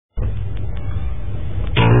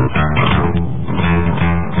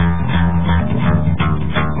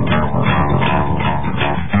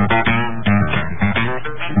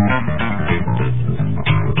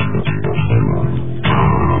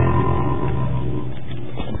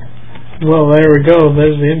Well, there we go.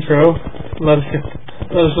 There's the intro. Let us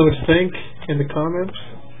know what you think in the comments.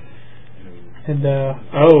 And,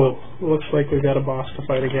 looks like we got a boss to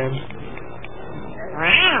fight again.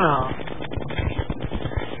 Wow.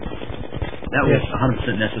 That was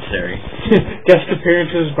 100% necessary. Guest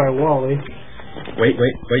appearances by Wally. Wait.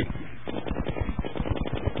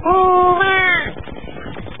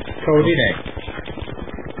 Cody. Okay.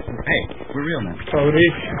 Hey, we're real now. Cody.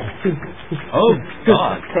 Oh,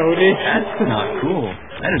 God. Cody. That's not cool.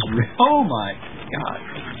 That is oh, my God.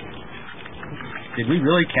 Did we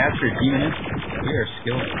really capture a demoness? We are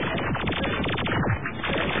skilled.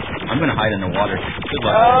 I'm going to hide in the water. Good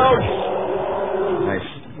luck. Oh! Nice.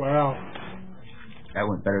 Wow. That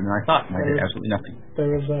went better than I thought, and I did absolutely nothing.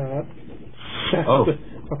 There was that. Oh.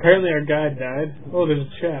 Apparently our guide died. Oh, there's a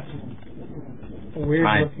chest. A weird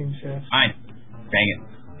looking chest. Fine. Dang it.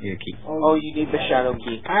 Need a key. Oh, you need the shadow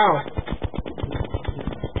key. Ow!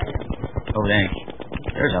 Oh, dang.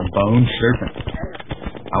 There's a bone serpent.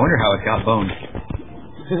 I wonder how it got boned.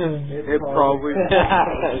 It probably So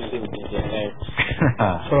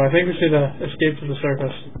I think we should escape to the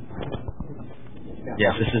surface.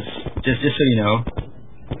 Yeah, this is just so you know,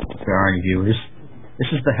 if there are any viewers, this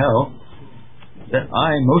is the hell that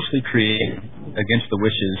I mostly create against the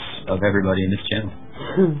wishes of everybody in this channel.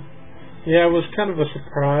 Yeah, it was kind of a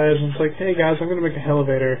surprise. It's like, hey guys, I'm gonna make a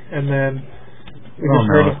elevator, and then we just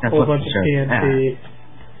heard a whole bunch of TNT.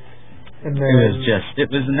 And then it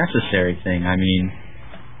was a necessary thing. I mean,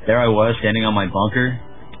 there I was standing on my bunker,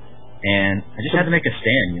 and I just had to make a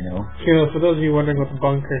stand, you know. You know, for those of you wondering what the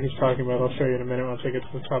bunker he's talking about, I'll show you in a minute once I get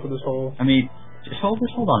to the top of this hole. I mean, just hold on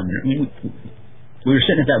a minute. I mean, we were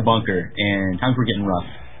sitting at that bunker, and times were getting rough,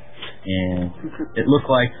 and it looked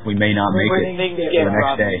like we may not make it for the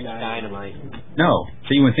next day. No.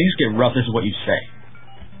 See, when things get rough, this is what you say.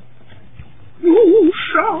 You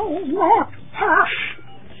shall not pass.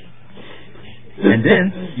 And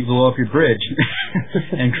then you blow up your bridge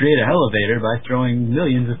and create an elevator by throwing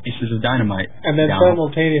millions of pieces of dynamite. And then down.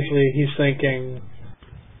 simultaneously he's thinking,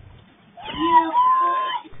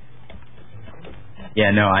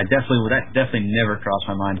 yeah, no, that definitely never crossed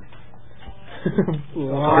my mind. I'm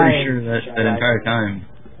pretty sure that entire time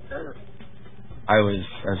I was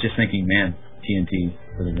just thinking, man, TNT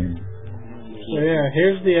for the win. So yeah,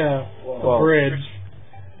 here's the bridge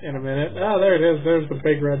in a minute. Oh, there it is. There's the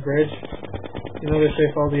big red bridge. You know they say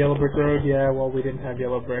follow the yellow brick road? Yeah, well, we didn't have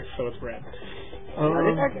yellow bricks, so it's red. So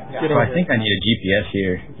I think I need a GPS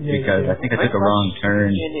here, because I think I took a wrong turn.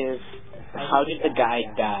 My question is, how did the guy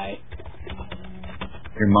die?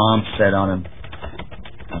 Your mom said on him.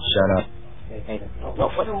 Now shut up. Hey, no,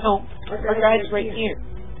 our guy's right here.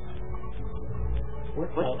 What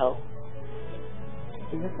the hell?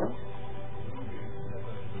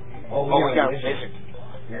 Oh, we got a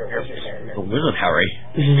The Wizard Harry.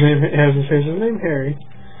 His name Harry.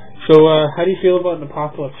 So, how do you feel about an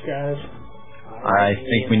apocalypse, guys? I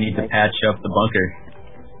think we need to patch up the bunker.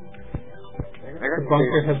 The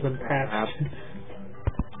bunker has been patched.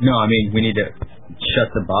 No, I mean, we need to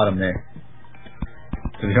shut the bottom there.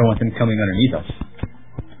 Because we don't want them coming underneath us.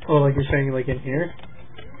 Oh, like you're saying, like in here?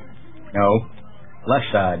 No.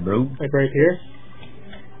 Left side, bro. Like right here?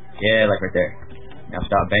 Yeah, like right there. Now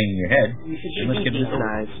stop banging your head. You should do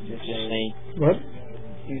demonized. Just saying. What?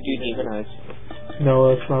 You do demonized. No,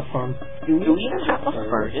 that's not fun. Do we even have a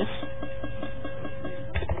furnace?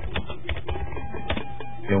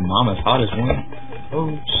 Yo, mama's hot as one.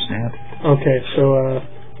 Oh, snap. Okay, so,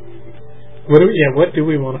 what do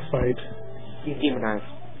we want to fight? Demonized.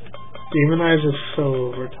 Demonized is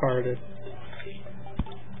so retarded.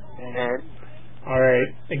 And?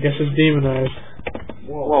 Alright, I guess it's demonized.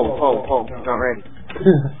 Whoa, not ready.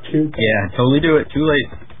 Yeah, totally do it. Too late.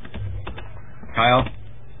 Kyle,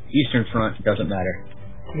 Eastern Front doesn't matter.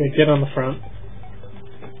 Yeah, get on the front.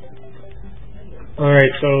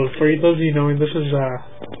 Alright, so for those of you knowing, this is our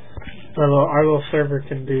little server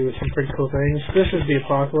can do some pretty cool things. This is the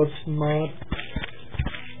Apocalypse mod.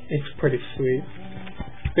 It's pretty sweet.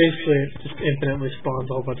 Basically, it just infinitely spawns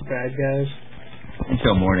a whole bunch of bad guys.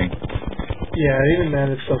 Until morning. Yeah, even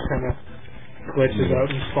then it still kind of glitches out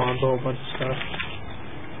and spawns a whole bunch of stuff.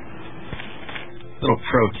 Little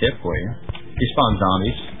pro tip for you. You spawn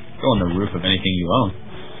zombies, go on the roof of anything you own,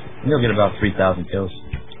 and you'll get about 3,000 kills.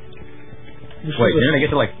 Wait, didn't I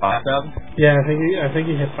get to like 5,000? Yeah, I think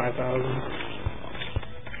he hit 5,000.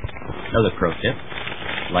 Another pro tip.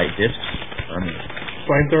 Light discs.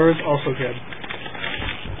 Flamethrowers, also good.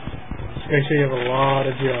 Make sure you have a lot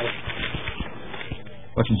of gel.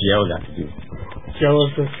 What's gel got to do? Gel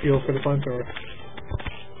is the fuel for the flamethrower.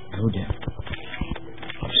 No doubt.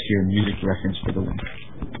 Obscure music reference for the win.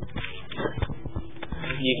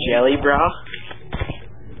 You jelly, bro?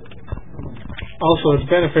 Also, it's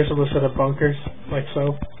beneficial to set up bunkers, like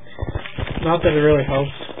so. Not that it really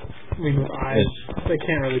helps. I mean, with eyes, they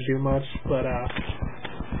can't really do much, but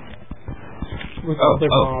with other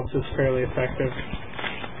mobs, it's fairly effective.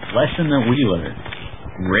 Lesson that we learned: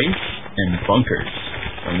 race and bunkers.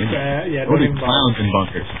 Yeah, don't do clowns and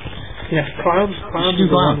bunkers. Yeah, clowns is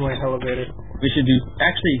a one-way elevator. We should do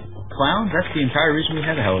clowns. That's the entire reason we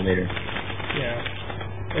have an elevator.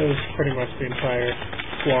 Yeah, it was pretty much the entire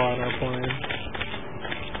flaw in our plan.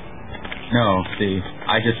 No, see,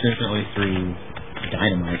 I just simply threw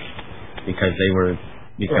dynamite because they were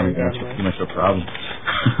becoming too much of a problem.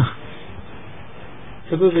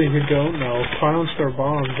 For those of you who don't know, clowns store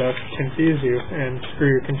bombs that confuse you and screw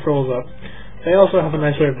your controls up. They also have a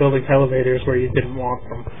nice way of building elevators where you didn't want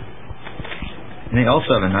them. And they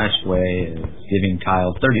also have a nice way of giving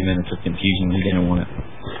Kyle 30 minutes of confusion when he didn't want it.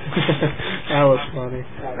 That was funny.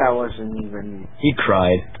 That wasn't even... He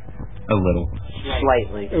cried. A little.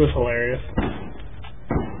 Slightly. It was hilarious.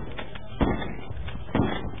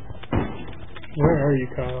 Where are you,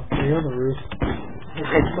 Kyle? Are you on the roof?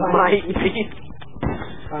 It might be.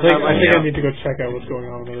 I think I need to go check out what's going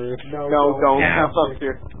on the roof. No, don't have up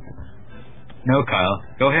here. No, Kyle.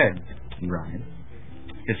 Go ahead, Ryan.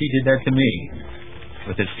 Because he did that to me.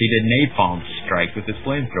 He did napalm strikes with his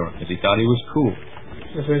flamethrower because he thought he was cool.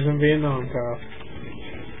 This isn't Vietnam, Kyle.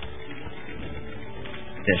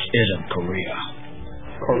 This isn't Korea.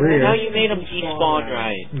 Korea? Now you made them despawn,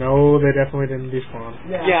 right? No, they definitely didn't despawn.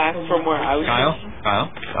 Yeah, from where I was... Kyle,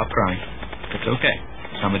 stop crying. It's okay.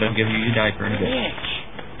 Somebody will give you your diaper in a bit.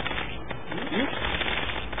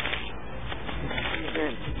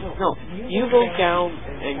 No, you go down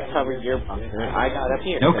and cover your bunker. I got up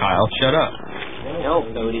here. No, Kyle, shut up. No,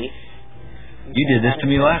 Cody. You did this to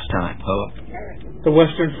me last time, Poe. The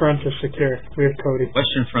Western Front is secure. We have Cody.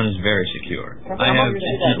 Western Front is very secure. I have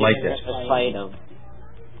it like this. Fight him.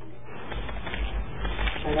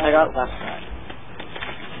 I got left side.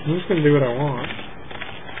 I'm just gonna do what I want.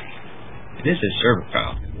 It is his server,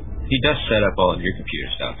 Kyle. He does set up all of your computer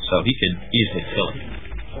stuff, so he could easily kill it.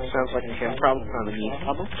 Sounds like a him problem on the need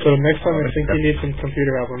problem. So next time I think you need some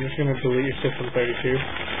computer help, I'm just gonna delete your System 32.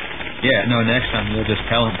 Yeah, no, next time you'll just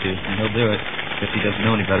tell him to, and he'll do it, if he doesn't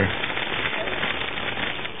know any better.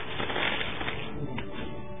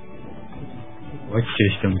 What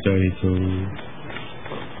System 32?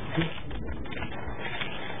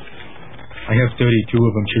 I have 32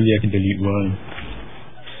 of them, surely I can delete one.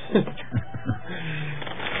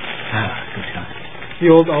 Good time. The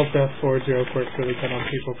old Alt F4 joke works really good on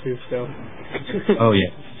people too still. Oh yeah,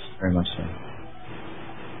 very much so.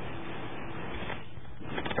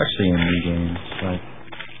 Especially in new games, like,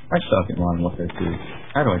 I suck at Modern Warfare 2.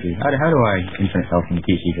 How do I do? How do I infinite health in the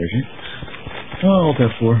PC version? Oh, Alt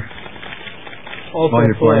F4. Alt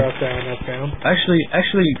F4, up, down. Actually,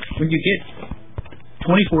 when you get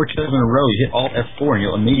 24 kills in a row, you hit Alt F4 and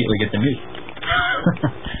you'll immediately get the nuke.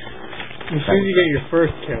 As soon as you get your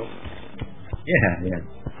first kill. Yeah.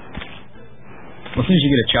 Well, as soon as you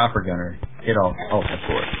get a chopper gunner, hit Alt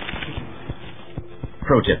F4.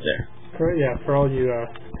 Pro tip there. For all you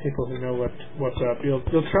people who know what's up, you'll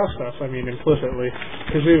trust us. I mean, implicitly,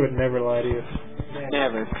 because we would never lie to you.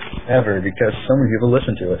 Never, because so many people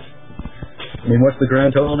listen to us. I mean, what's the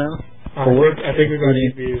grand total now? I think we got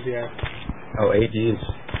 8 views. Yeah. Oh, 8 views,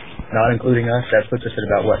 not including us. That puts us at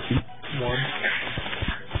about what? 1.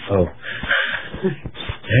 Oh,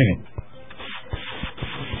 dang it!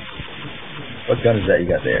 What gun is that you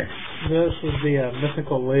got there? This is the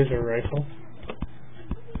mythical laser rifle.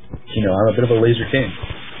 You know, I'm a bit of a laser king.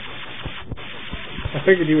 I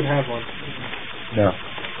figured you would have one. No,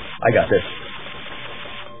 I got this.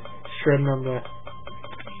 Shredding on the...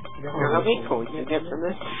 How many coins you get from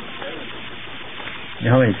this? You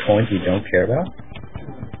know how many coins you don't care about?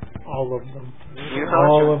 All of them. You know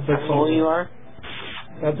all of the cool you are?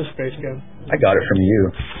 That's a space gun. I got it from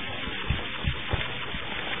you.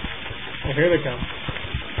 Well, here they come.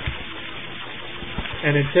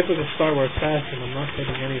 And in typical Star Wars fashion, I'm not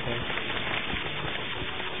hitting anything.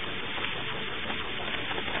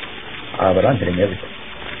 But I'm hitting everything.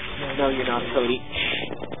 No, you're not, Cody.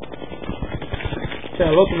 Say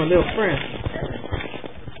hello to my little friend.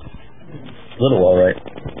 Little, alright.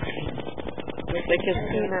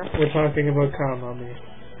 We're talking about Kyle, not me.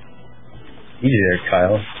 Easy there,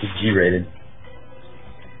 Kyle. He's G-rated.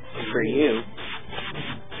 For you.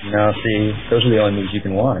 No, see, those are the only movies you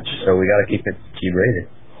can watch, so we gotta keep it G-rated.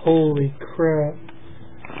 Holy crap.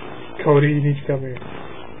 Cody, you need to come here.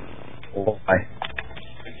 Why?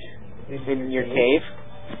 In your cave?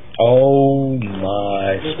 Oh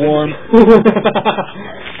my. Swarm.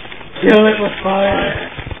 Kill it with fire.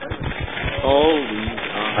 Holy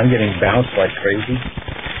I'm getting bounced like crazy.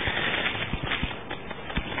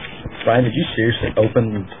 Brian, did you seriously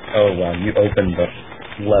open... Oh, wow, you opened the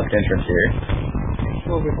left entrance here.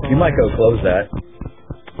 You might go close that.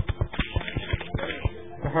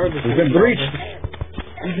 We've been breached.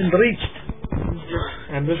 We've been breached.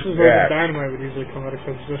 And this is where the dynamite would usually come out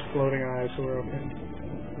because it's just floating eyes, so we're okay.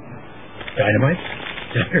 Dynamite?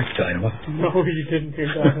 Did I hear dynamite? No, you didn't hear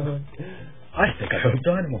dynamite. I think I heard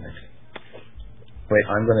dynamite. Wait,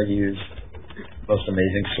 I'm gonna use most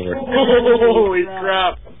amazing sword. Holy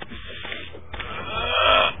crap!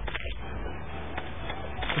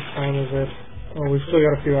 What time is it? Oh, we've still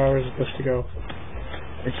got a few hours of this to go.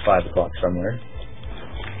 It's 5 o'clock somewhere.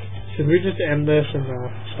 Should we just end this and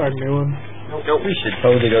start a new one? Nope. We should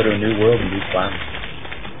totally go to a new world and do clowns.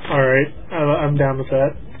 Alright, I'm down with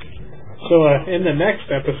that. So, in the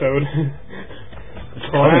next episode,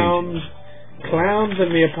 Clowns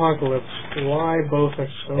and the Apocalypse. Why both are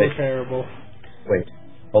so terrible. Wait,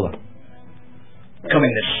 hold on.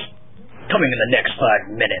 Coming in the next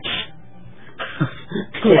 5 minutes.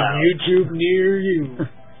 Cloud. YouTube near you.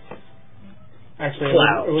 Actually,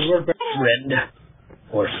 it would work better. Friend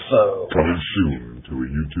or foe. Coming soon to a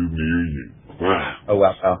YouTube near you. Oh,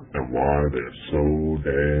 wow. And why they're so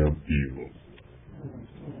damn evil.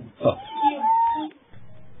 Oh.